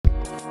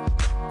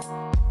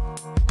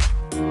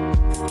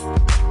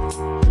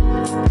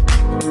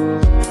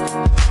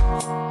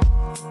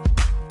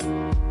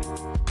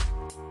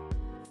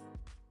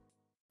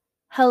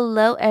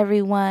Hello,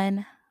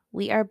 everyone.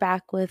 We are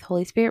back with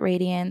Holy Spirit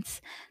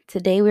Radiance.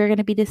 Today, we're going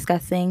to be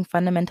discussing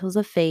fundamentals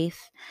of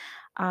faith.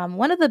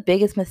 One of the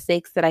biggest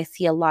mistakes that I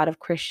see a lot of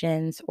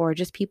Christians or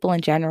just people in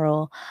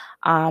general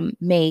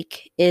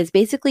make is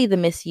basically the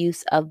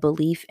misuse of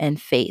belief and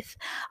faith.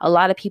 A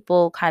lot of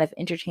people kind of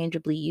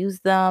interchangeably use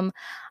them.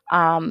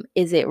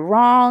 Is it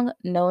wrong?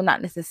 No,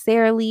 not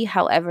necessarily.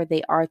 However,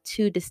 they are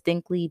two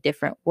distinctly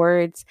different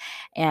words.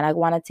 And I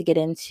wanted to get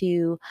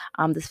into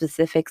the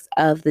specifics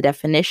of the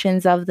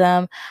definitions of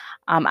them.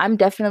 I'm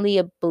definitely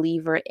a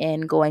believer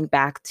in going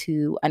back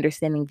to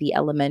understanding the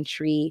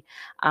elementary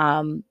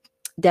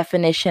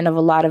definition of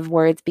a lot of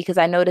words, because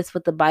I notice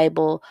with the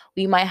Bible,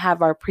 we might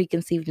have our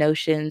preconceived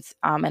notions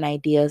and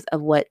ideas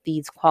of what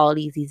these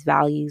qualities, these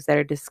values that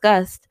are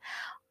discussed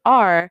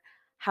are.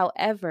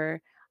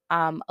 However,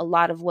 a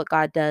lot of what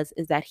God does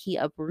is that He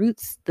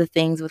uproots the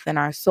things within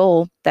our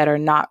soul that are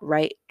not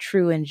right,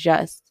 true, and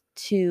just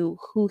to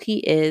who He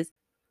is.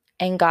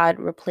 And God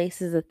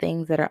replaces the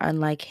things that are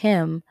unlike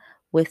Him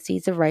with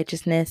seeds of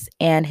righteousness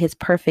and His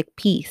perfect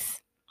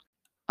peace.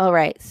 All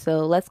right,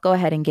 so let's go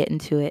ahead and get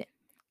into it.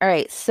 All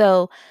right,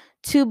 so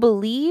to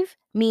believe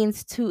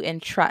means to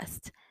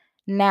entrust.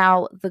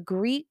 Now, the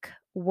Greek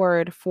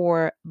word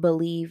for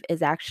believe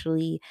is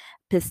actually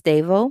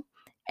pistevo,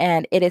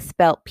 and it is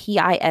spelled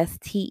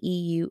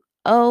Pisteuo,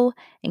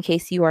 in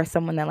case you are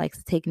someone that likes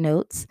to take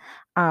notes,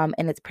 and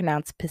it's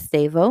pronounced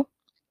pistevo.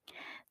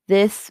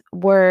 This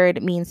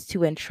word means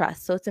to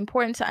entrust. So it's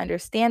important to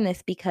understand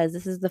this because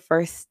this is the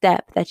first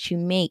step that you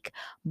make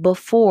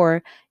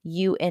before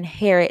you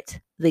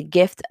inherit the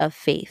gift of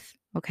faith.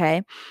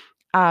 Okay.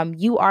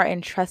 You are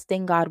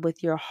entrusting God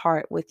with your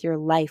heart, with your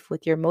life,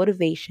 with your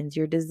motivations,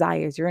 your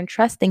desires. You're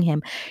entrusting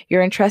Him.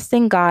 You're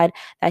entrusting God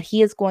that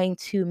He is going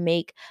to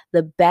make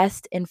the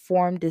best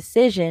informed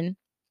decision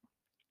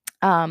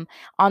on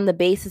the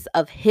basis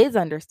of His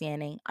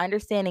understanding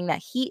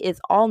that He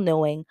is all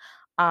knowing,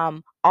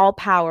 all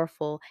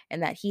powerful,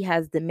 and that He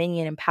has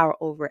dominion and power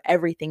over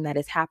everything that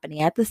is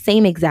happening at the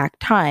same exact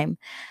time.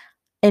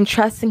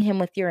 Entrusting Him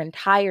with your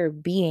entire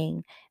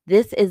being.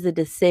 This is a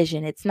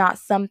decision. It's not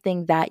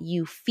something that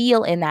you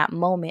feel in that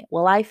moment.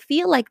 Well, I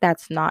feel like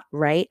that's not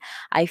right.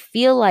 I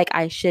feel like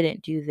I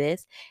shouldn't do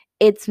this.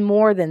 It's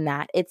more than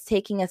that. It's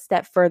taking a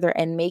step further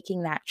and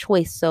making that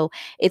choice. So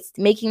it's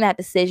making that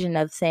decision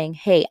of saying,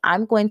 hey,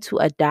 I'm going to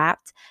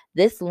adapt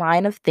this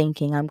line of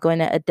thinking. I'm going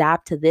to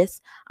adapt to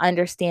this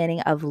understanding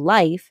of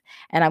life,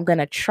 and I'm going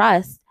to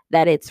trust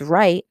that it's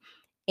right.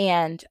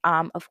 And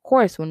of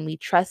course, when we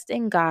trust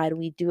in God,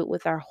 we do it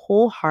with our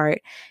whole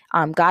heart.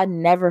 God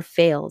never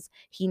fails.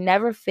 He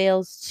never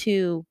fails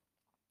to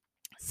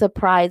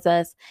surprise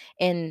us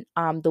in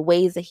the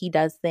ways that He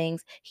does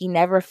things. He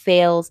never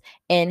fails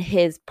in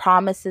His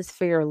promises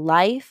for your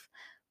life.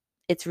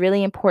 It's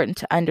really important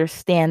to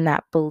understand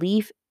that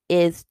belief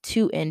is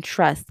to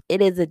entrust.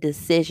 It is a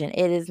decision.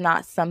 It is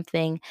not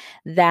something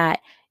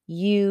that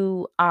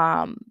you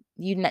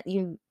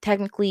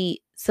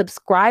technically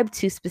subscribe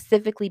to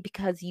specifically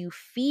because you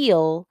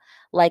feel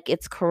like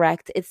it's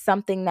correct. It's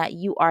something that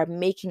you are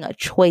making a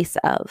choice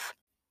of.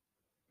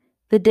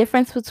 The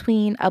difference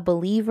between a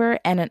believer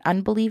and an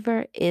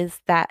unbeliever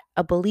is that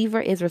a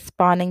believer is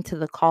responding to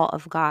the call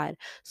of God.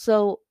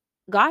 So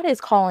God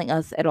is calling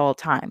us at all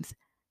times.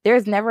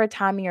 There's never a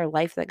time in your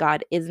life that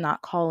God is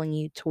not calling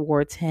you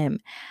towards Him.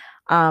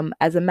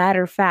 As a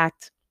matter of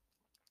fact,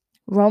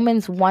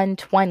 Romans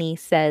 1:20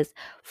 says,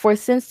 "For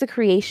since the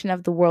creation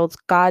of the world,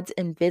 God's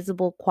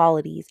invisible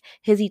qualities,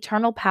 His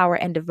eternal power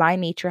and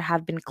divine nature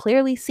have been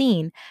clearly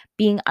seen,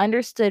 being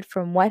understood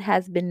from what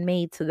has been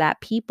made, so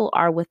that people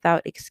are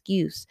without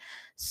excuse."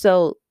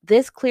 So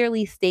this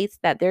clearly states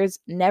that there's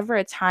never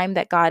a time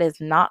that God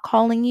is not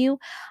calling you.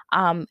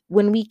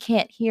 When we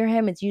can't hear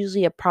Him, it's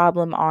usually a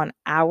problem on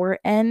our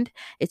end.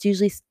 It's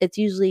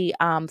usually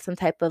some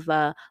type of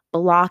a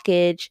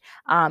blockage,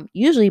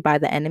 usually by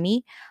the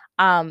enemy,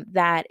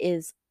 that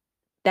is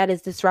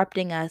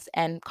disrupting us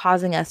and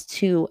causing us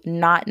to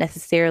not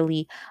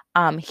necessarily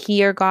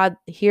hear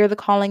the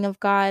calling of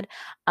God.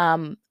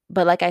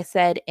 But like I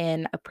said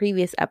in a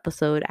previous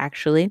episode,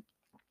 actually,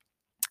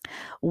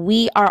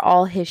 we are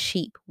all His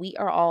sheep. We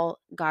are all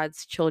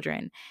God's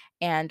children,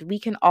 and we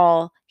can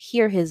all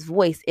hear His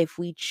voice if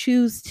we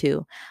choose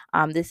to.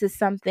 This is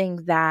something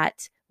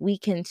that we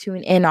can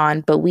tune in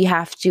on, but it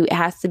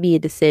has to be a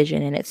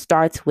decision, and it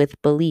starts with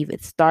belief.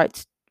 It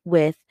starts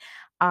with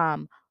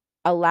um,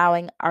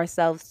 allowing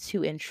ourselves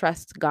to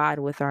entrust God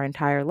with our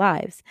entire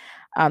lives.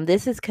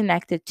 This is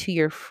connected to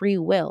your free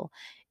will.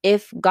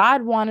 If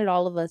God wanted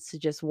all of us to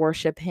just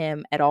worship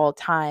Him at all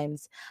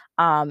times,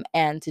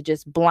 and to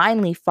just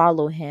blindly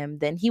follow Him,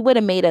 then He would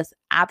have made us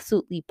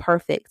absolutely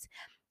perfect.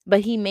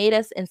 But He made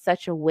us in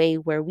such a way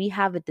where we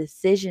have a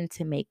decision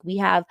to make. We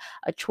have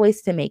a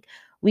choice to make.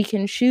 We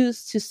can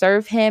choose to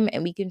serve Him,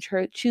 and we can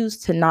choose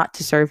to not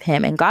to serve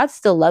Him. And God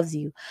still loves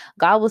you.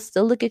 God will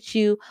still look at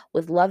you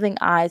with loving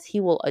eyes. He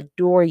will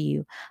adore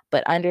you.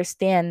 But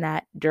understand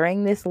that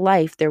during this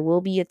life, there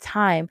will be a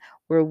time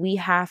where we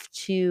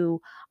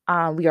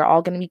are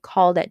all going to be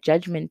called at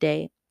Judgment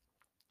Day.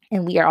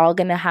 And we are all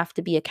going to have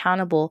to be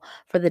accountable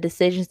for the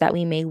decisions that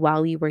we made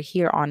while we were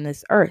here on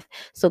this earth.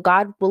 So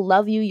God will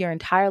love you your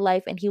entire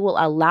life, and he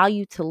will allow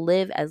you to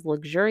live as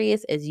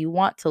luxurious as you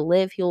want to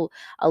live. He'll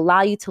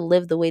allow you to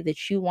live the way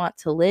that you want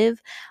to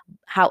live.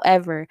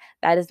 However,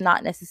 that is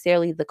not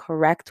necessarily the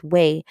correct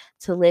way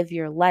to live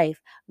your life.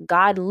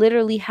 God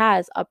literally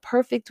has a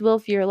perfect will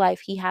for your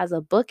life. He has a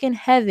book in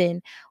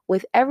heaven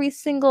with every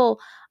single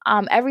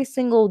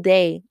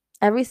day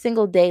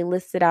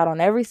listed out on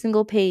every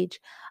single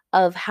page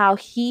of how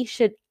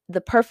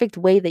the perfect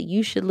way that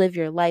you should live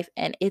your life.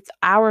 And it's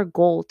our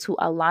goal to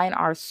align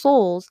our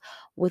souls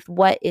with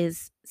what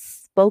is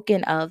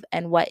spoken of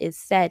and what is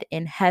said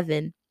in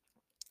heaven.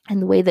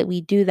 And the way that we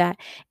do that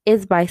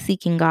is by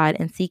seeking God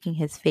and seeking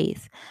his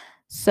face.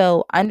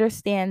 So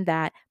understand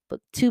that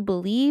to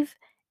believe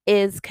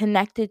is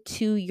connected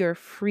to your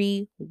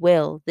free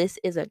will. This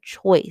is a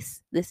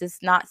choice. This is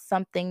not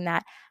something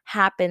that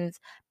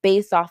happens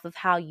based off of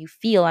how you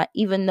feel,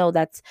 even though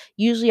that's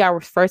usually our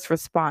first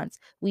response.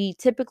 We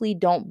typically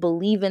don't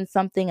believe in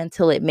something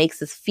until it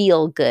makes us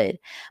feel good.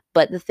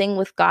 But the thing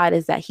with God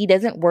is that he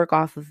doesn't work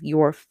off of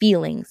your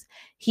feelings.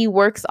 He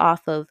works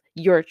off of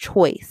your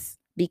choice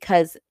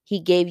because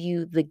he gave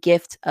you the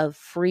gift of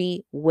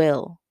free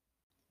will.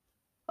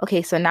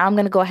 Okay, so now I'm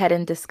going to go ahead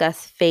and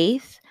discuss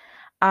faith.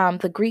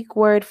 The Greek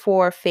word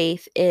for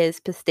faith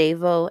is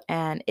pistevo,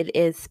 and it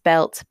is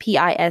spelt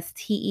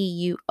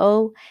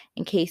Pisteuo,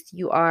 in case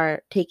you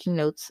are taking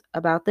notes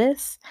about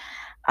this.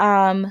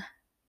 Now,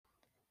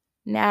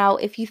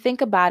 if you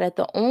think about it,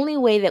 the only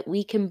way that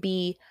we can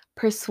be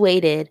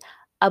persuaded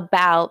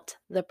about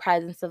the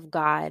presence of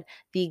God,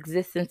 the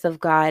existence of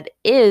God,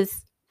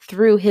 is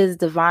through his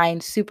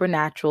divine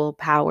supernatural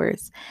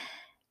powers.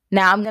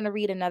 Now I'm going to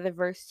read another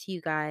verse to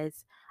you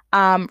guys.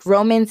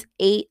 Romans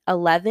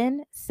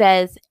 8:11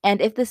 says,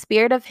 "And if the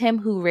spirit of him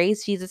who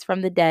raised Jesus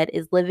from the dead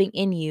is living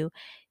in you,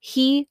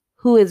 he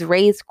who has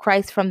raised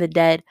Christ from the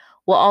dead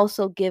will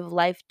also give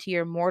life to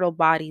your mortal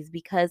bodies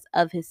because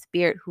of his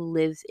spirit who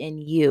lives in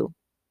you."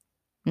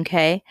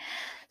 Okay?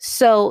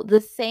 So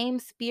the same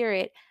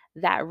spirit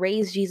that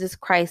raised Jesus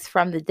Christ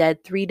from the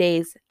dead 3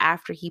 days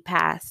after he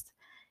passed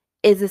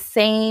is the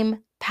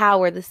same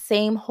power, the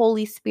same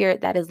Holy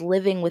Spirit that is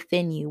living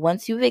within you.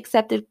 Once you've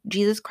accepted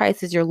Jesus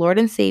Christ as your Lord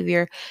and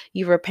Savior,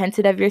 you've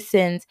repented of your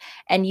sins,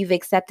 and you've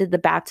accepted the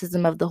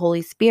baptism of the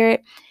Holy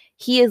Spirit,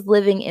 he is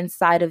living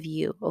inside of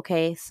you,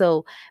 okay?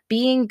 So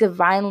being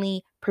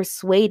divinely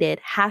persuaded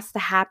has to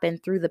happen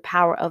through the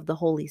power of the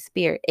Holy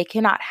Spirit. It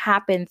cannot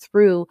happen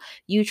through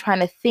you trying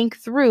to think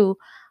through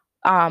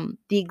the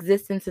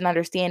existence and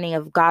understanding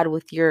of God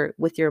with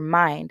your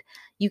mind.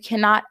 You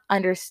cannot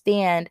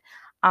understand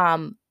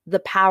the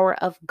power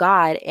of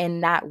God in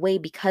that way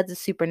because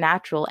it's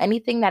supernatural.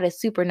 Anything that is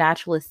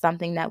supernatural is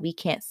something that we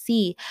can't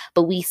see,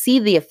 but we see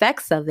the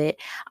effects of it.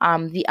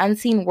 The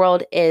unseen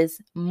world is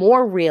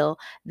more real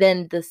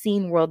than the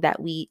seen world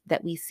that we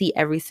see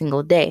every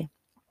single day.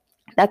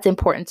 That's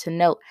important to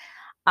note.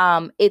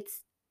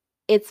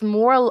 It's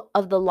more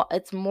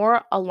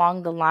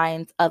along the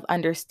lines of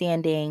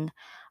understanding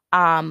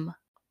um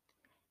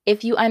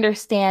if you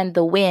understand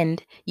the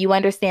wind, you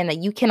understand that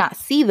you cannot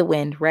see the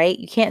wind, right?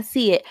 You can't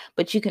see it,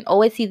 but you can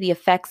always see the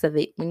effects of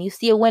it. When you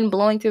see a wind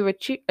blowing through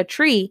a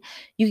tree,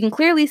 you can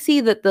clearly see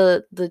that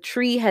the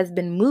tree has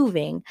been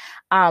moving,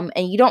 and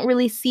you don't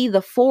really see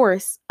the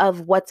force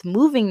of what's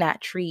moving that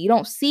tree. You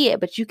don't see it,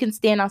 but you can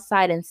stand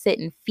outside and sit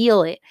and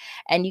feel it,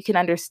 and you can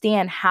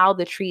understand how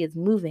the tree is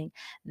moving.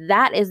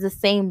 That is the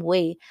same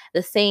way,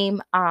 the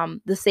same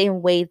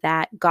way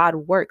that God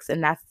works,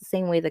 and that's the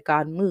same way that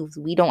God moves.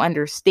 We don't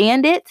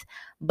understand it,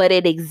 but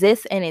it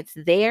exists and it's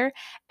there.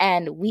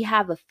 And we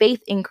have a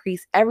faith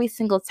increase every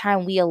single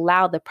time we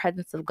allow the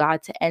presence of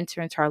God to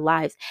enter into our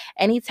lives.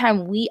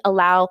 Anytime we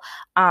allow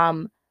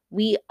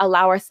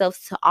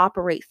ourselves to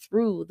operate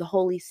through the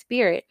Holy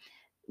Spirit,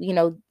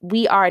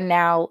 we are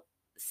now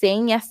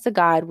saying yes to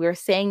God. We're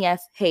saying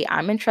yes, hey,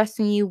 I'm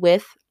entrusting you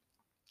with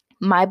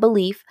my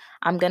belief.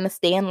 I'm going to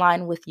stay in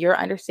line with your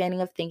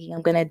understanding of thinking.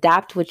 I'm going to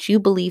adapt what you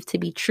believe to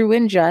be true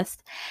and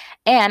just.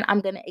 And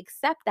I'm going to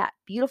accept that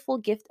beautiful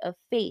gift of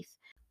faith.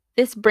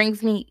 This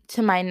brings me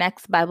to my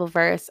next Bible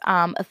verse,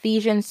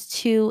 Ephesians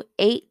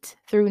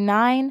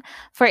 2:8-9.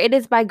 "For it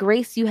is by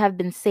grace you have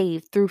been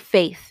saved through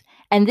faith.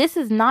 And this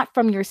is not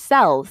from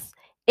yourselves.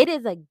 It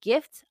is a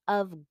gift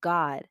of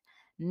God,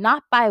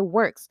 not by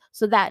works,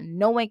 so that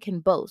no one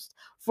can boast.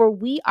 For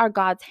we are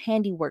God's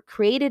handiwork,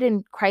 created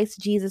in Christ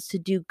Jesus to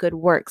do good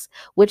works,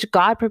 which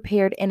God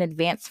prepared in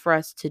advance for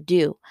us to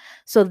do."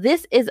 So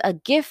this is a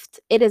gift.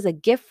 It is a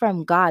gift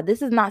from God.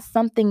 This is not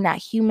something that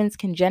humans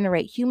can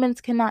generate.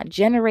 Humans cannot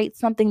generate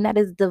something that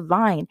is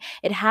divine.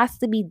 It has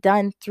to be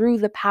done through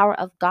the power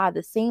of God,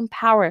 the same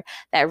power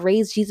that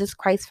raised Jesus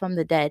Christ from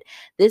the dead.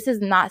 This is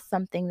not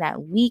something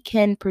that we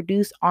can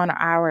produce on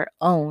our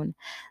own.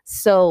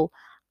 So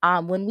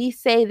When we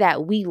say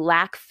that we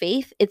lack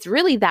faith, it's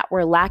really that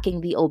we're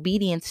lacking the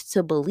obedience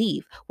to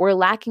believe. We're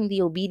lacking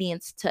the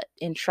obedience to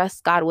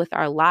entrust God with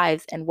our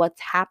lives and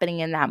what's happening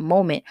in that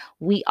moment.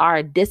 We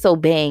are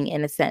disobeying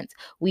in a sense.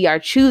 We are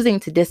choosing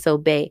to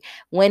disobey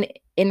when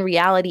in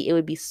reality, it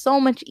would be so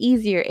much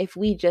easier if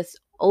we just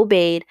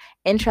obeyed,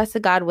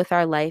 entrusted God with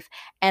our life,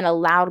 and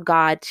allowed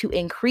God to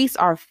increase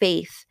our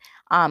faith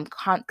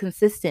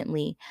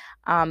consistently.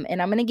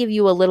 And I'm going to give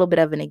you a little bit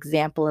of an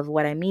example of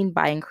what I mean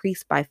by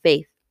increase by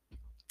faith.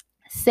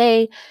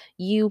 Say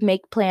you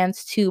make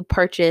plans to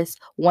purchase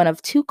one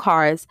of two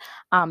cars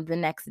the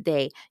next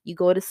day. You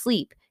go to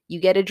sleep. You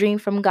get a dream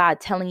from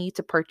God telling you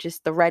to purchase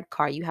the red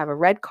car. You have a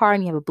red car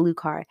and you have a blue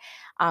car.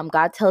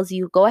 God tells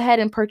you, go ahead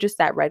and purchase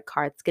that red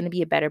car. It's going to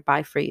be a better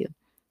buy for you.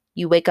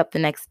 You wake up the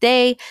next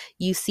day,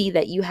 you see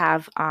that you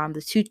have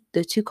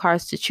the two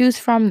cars to choose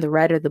from, the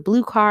red or the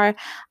blue car.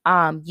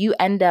 You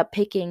end up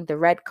picking the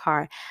red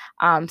car.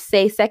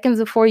 Say seconds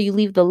before you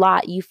leave the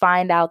lot, you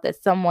find out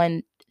that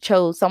someone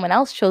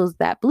else chose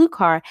that blue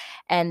car,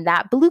 and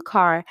that blue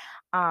car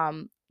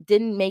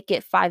didn't make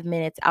it 5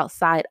 minutes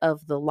outside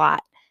of the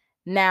lot.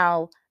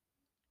 Now,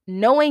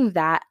 knowing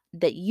that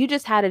you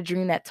just had a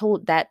dream that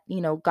told that,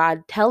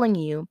 God telling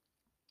you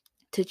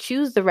to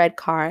choose the red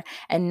car,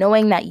 and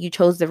knowing that you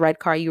chose the red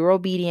car, you were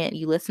obedient,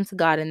 you listened to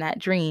God in that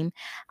dream,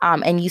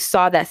 and you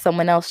saw that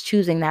someone else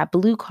choosing that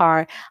blue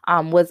car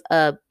was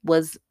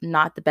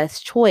not the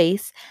best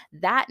choice.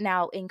 That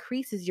now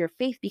increases your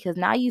faith, because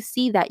now you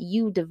see that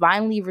you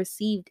divinely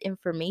received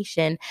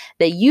information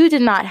that you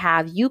did not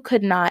have, you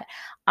could not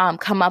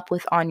come up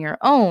with on your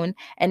own,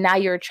 and now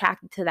you're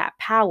attracted to that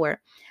power.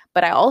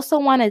 But I also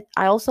want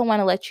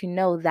to let you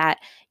know that,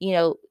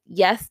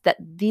 yes, that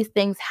these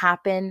things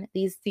happen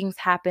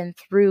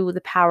through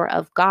the power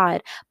of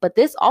God, but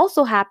this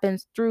also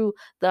happens through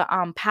the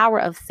power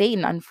of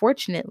Satan,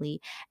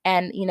 unfortunately.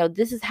 And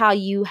this is how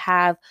you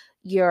have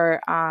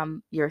your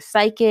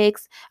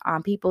psychics,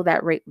 people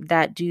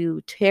that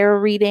do tarot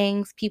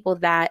readings, people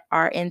that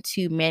are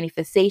into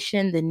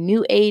manifestation, the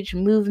new age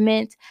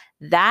movement.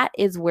 That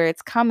is where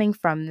it's coming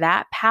from.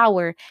 That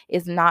power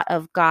is not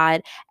of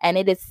God, and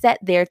it is set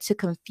there to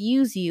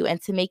confuse you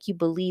and to make you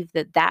believe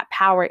that that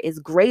power is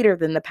greater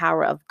than the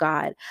power of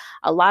God.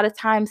 A lot of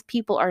times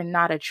people are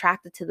not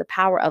attracted to the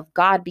power of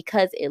God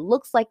because it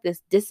looks like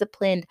this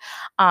disciplined,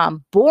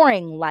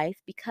 boring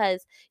life,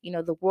 because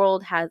the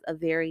world has a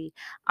very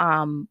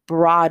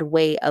broad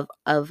way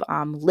of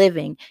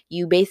living.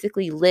 You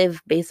basically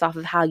live based off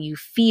of how you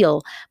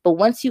feel. But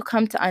once you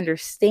come to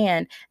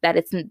understand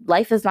that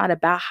life is not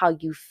about how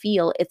you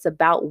feel, it's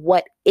about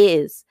what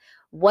is,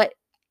 what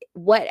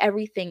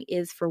everything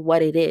is for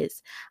what it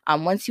is.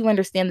 Once you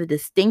understand the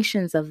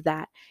distinctions of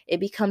that, it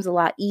becomes a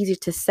lot easier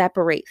to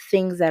separate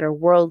things that are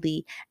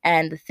worldly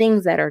and the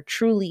things that are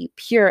truly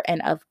pure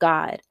and of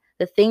God.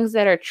 The things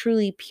that are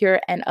truly pure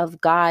and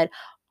of God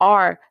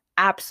are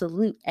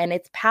absolute, and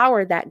it's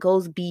power that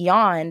goes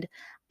beyond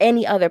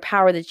any other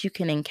power that you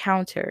can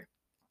encounter.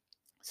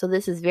 So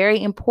this is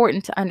very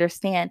important to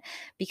understand,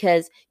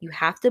 because you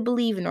have to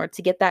believe in order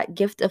to get that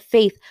gift of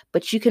faith,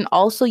 but you can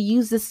also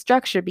use this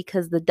structure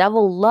because the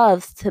devil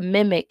loves to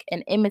mimic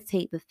and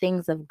imitate the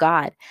things of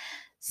God.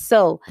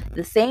 So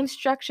the same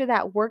structure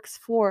that works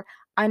for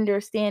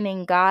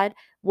understanding God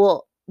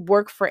will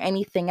work for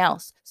anything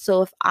else.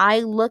 So if I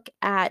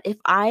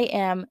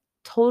am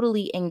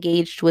totally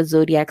engaged with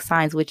zodiac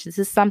signs, which this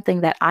is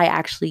something that I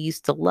actually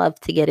used to love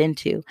to get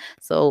into,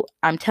 so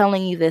I'm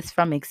telling you this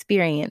from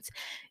experience,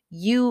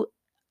 you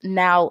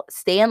now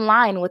stay in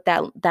line with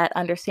that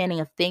understanding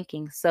of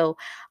thinking. So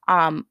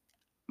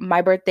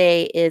my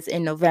birthday is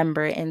in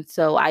November, and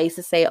so I used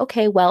to say,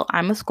 okay, well,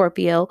 I'm a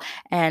Scorpio,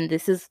 and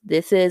this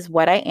is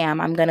what I am.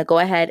 I'm going to go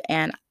ahead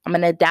and I'm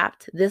going to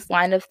adapt this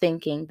line of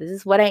thinking. This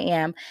is what I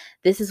am.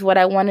 This is what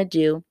I want to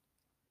do.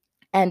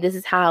 And this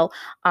is how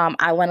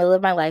I want to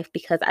live my life,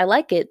 because I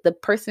like it. The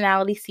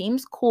personality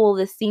seems cool.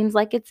 This seems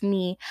like it's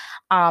me.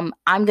 I'm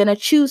going to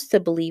choose to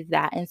believe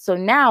that. And so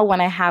now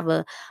when I have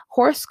a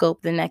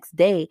horoscope the next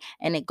day,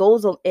 and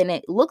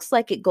it looks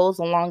like it goes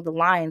along the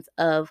lines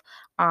of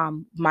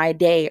my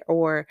day,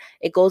 or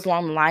it goes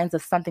along the lines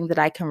of something that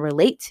I can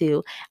relate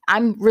to,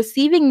 I'm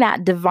receiving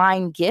that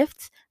divine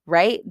gift,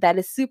 right? That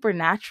is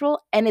supernatural.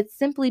 And it's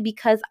simply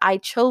because I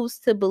chose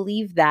to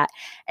believe that.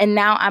 And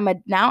now I'm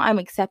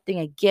accepting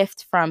a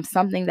gift from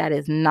something that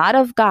is not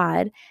of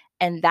God.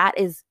 And that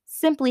is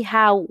simply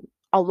how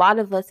a lot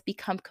of us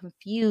become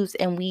confused,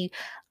 and we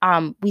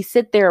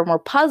sit there and we're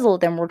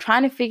puzzled, and we're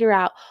trying to figure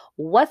out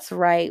what's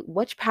right,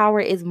 which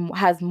power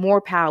has more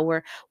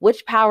power,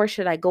 which power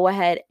should I go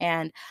ahead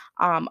and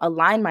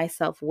align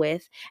myself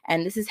with.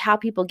 And this is how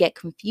people get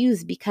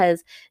confused,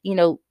 because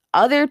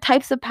other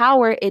types of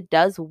power, it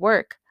does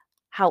work.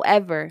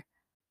 However,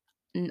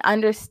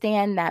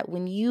 understand that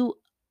when you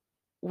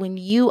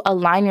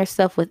align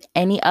yourself with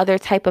any other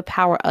type of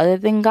power other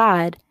than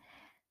God,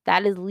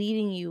 that is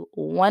leading you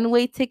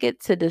one-way ticket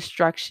to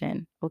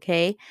destruction,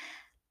 okay?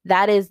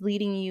 that is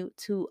leading you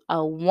to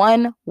a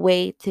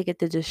one-way ticket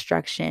to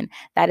destruction.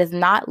 That is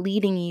not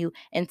leading you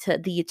into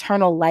the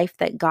eternal life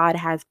that God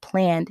has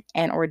planned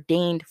and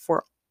ordained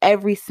for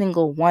every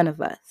single one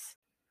of us.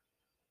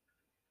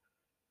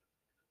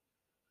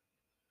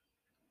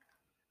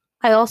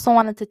 I also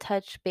wanted to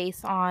touch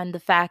base on the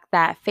fact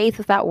that faith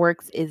without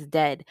works is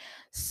dead.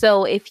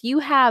 So if you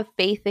have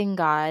faith in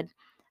God,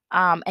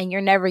 and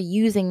you're never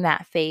using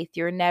that faith,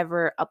 you're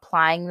never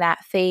applying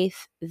that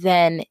faith,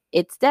 then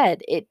it's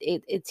dead.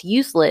 It's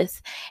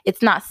useless.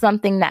 It's not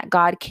something that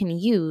God can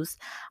use.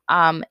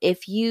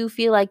 If you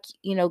feel like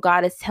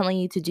God is telling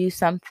you to do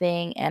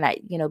something, and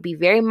be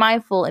very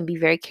mindful and be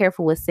very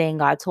careful with saying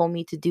God told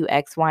me to do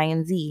X, Y,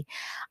 and Z.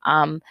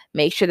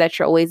 Make sure that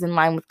you're always in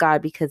line with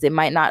God, because it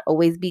might not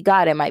always be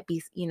God. It might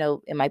be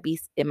it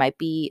might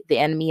be the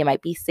enemy. It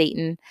might be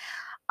Satan.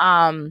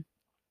 Um,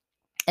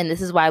 and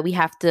this is why we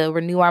have to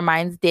renew our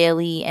minds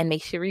daily and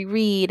make sure we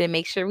read and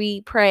make sure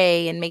we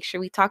pray and make sure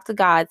we talk to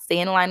God, stay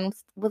in line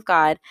with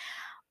God.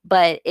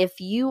 But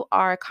if you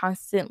are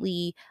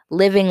constantly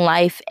living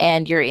life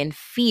and you're in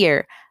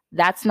fear,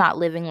 that's not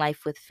living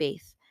life with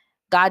faith.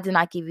 God did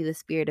not give you the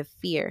spirit of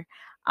fear.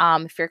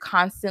 If you're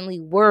constantly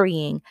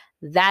worrying,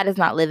 that is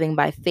not living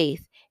by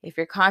faith. If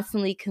you're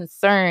constantly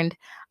concerned,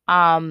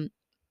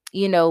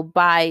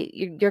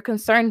 you're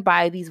concerned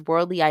by these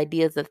worldly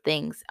ideas of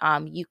things.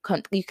 You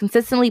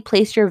consistently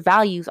place your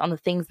values on the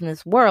things in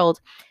this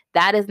world.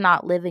 That is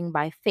not living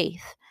by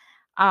faith.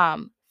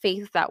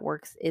 Faith that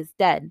works is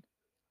dead.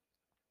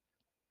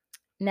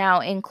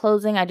 Now, in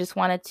closing, I just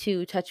wanted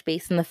to touch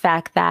base on the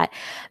fact that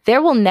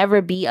there will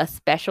never be a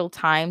special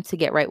time to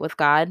get right with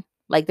God.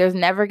 Like, there's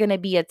never going to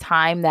be a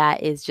time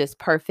that is just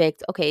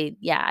perfect. Okay,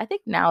 yeah, I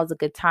think now is a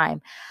good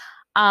time.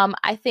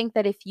 I think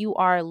that if you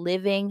are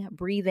living,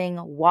 breathing,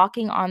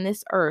 walking on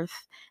this earth,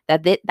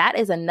 that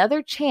is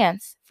another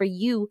chance for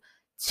you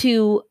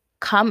to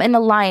come in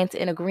alliance,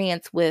 in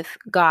agreement with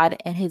God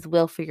and his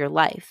will for your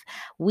life.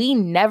 We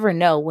never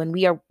know when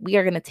we are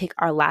going to take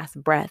our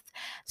last breath.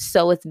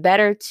 So it's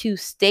better to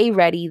stay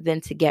ready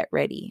than to get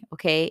ready,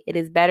 okay? It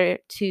is better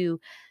to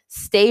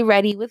stay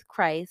ready with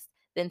Christ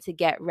than to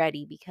get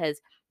ready,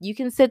 because you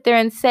can sit there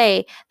and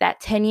say that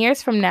 10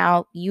 years from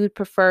now you would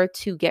prefer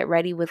to get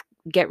right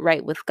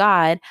with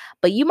God,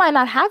 but you might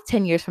not have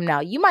 10 years from now.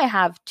 You might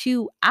have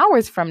 2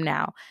 hours from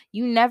now.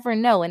 You never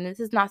know. And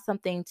this is not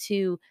something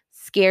to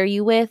scare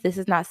you with. This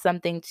is not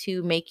something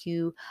to make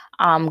you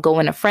go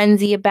in a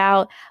frenzy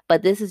about,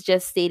 but this is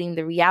just stating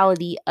the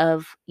reality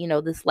of,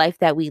 this life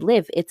that we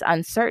live. It's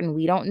uncertain.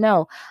 We don't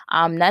know.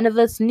 None of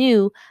us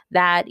knew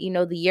that,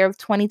 the year of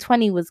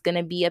 2020 was going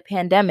to be a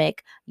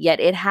pandemic, yet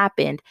it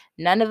happened.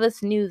 None of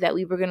us knew that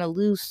we were going to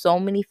lose so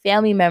many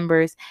family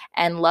members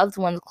and loved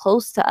ones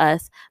close to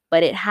us,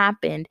 but it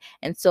happened.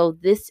 And so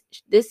this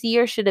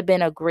year should have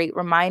been a great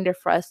reminder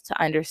for us to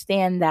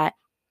understand that,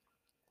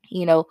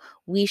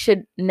 we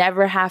should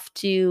never have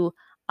to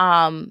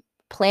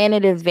plan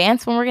in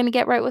advance when we're going to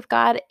get right with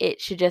God. It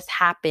should just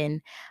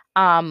happen,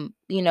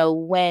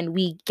 when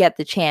we get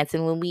the chance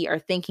and when we are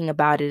thinking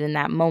about it in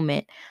that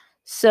moment.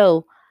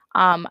 So,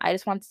 I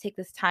just want to take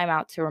this time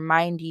out to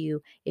remind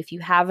you, if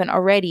you haven't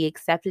already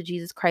accepted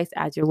Jesus Christ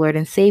as your Lord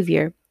and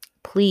Savior,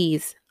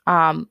 please,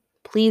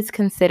 please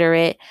consider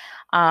it.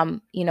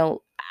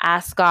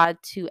 Ask God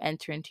to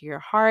enter into your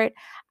heart,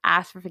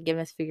 ask for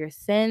forgiveness for your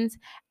sins,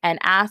 and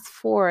ask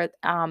for,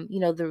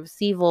 the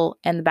receival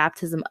and the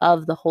baptism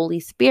of the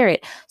Holy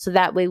Spirit. So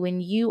that way, when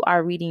you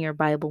are reading your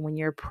Bible, when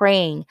you're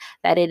praying,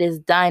 that it is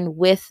done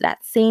with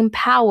that same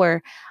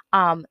power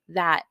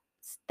that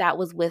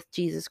was with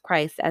Jesus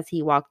Christ as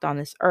he walked on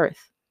this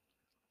earth.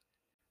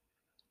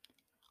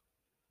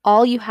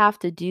 All you have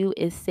to do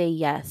is say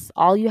yes.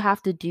 All you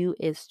have to do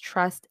is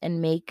trust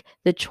and make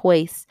the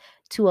choice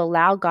to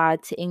allow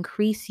God to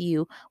increase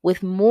you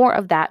with more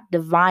of that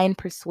divine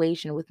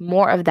persuasion, with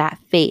more of that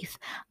faith.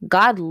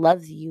 God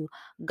loves you.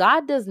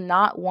 God does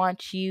not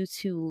want you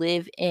to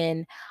live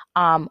in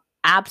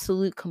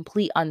absolute,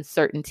 complete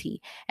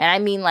uncertainty. And I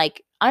mean,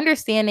 like,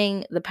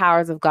 understanding the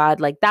powers of God,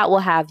 like, that will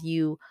have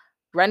you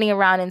running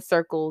around in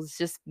circles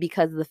just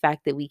because of the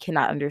fact that we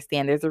cannot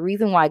understand. There's a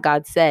reason why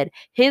God said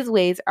his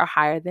ways are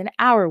higher than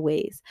our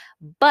ways.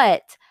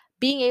 But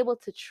being able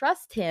to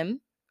trust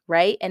him,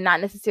 right? And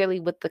not necessarily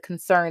with the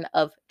concern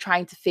of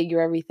trying to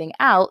figure everything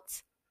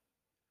out,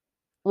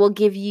 will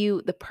give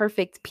you the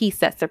perfect peace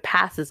that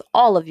surpasses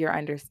all of your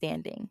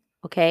understanding.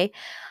 Okay.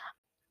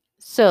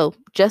 So,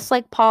 just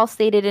like Paul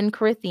stated in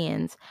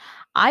Corinthians,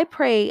 I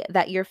pray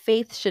that your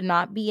faith should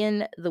not be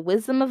in the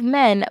wisdom of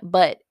men,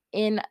 but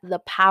in the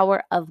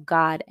power of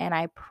God. And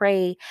I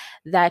pray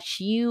that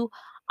you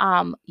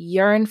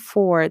yearn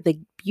for the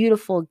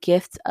beautiful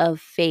gift of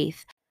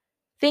faith.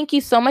 Thank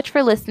you so much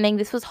for listening.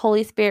 This was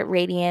Holy Spirit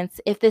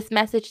Radiance. If this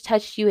message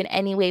touched you in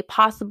any way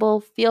possible,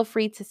 feel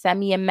free to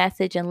send me a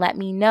message and let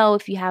me know.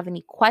 If you have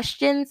any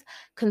questions,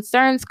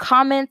 concerns,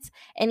 comments,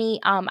 any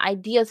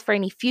ideas for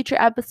any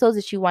future episodes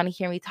that you want to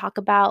hear me talk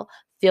about,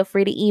 feel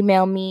free to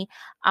email me.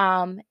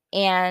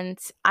 And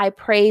I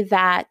pray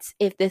that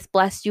if this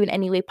blessed you in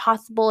any way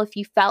possible, if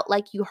you felt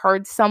like you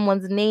heard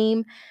someone's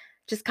name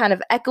just kind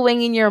of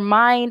echoing in your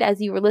mind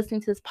as you were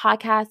listening to this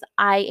podcast,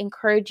 I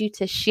encourage you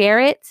to share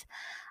it.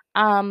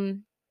 I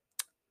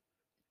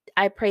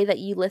pray that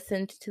you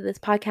listened to this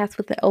podcast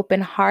with an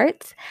open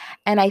heart.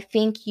 And I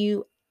thank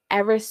you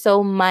ever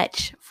so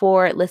much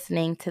for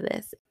listening to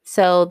this.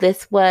 So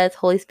this was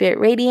Holy Spirit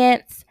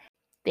Radiance.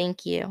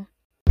 Thank you.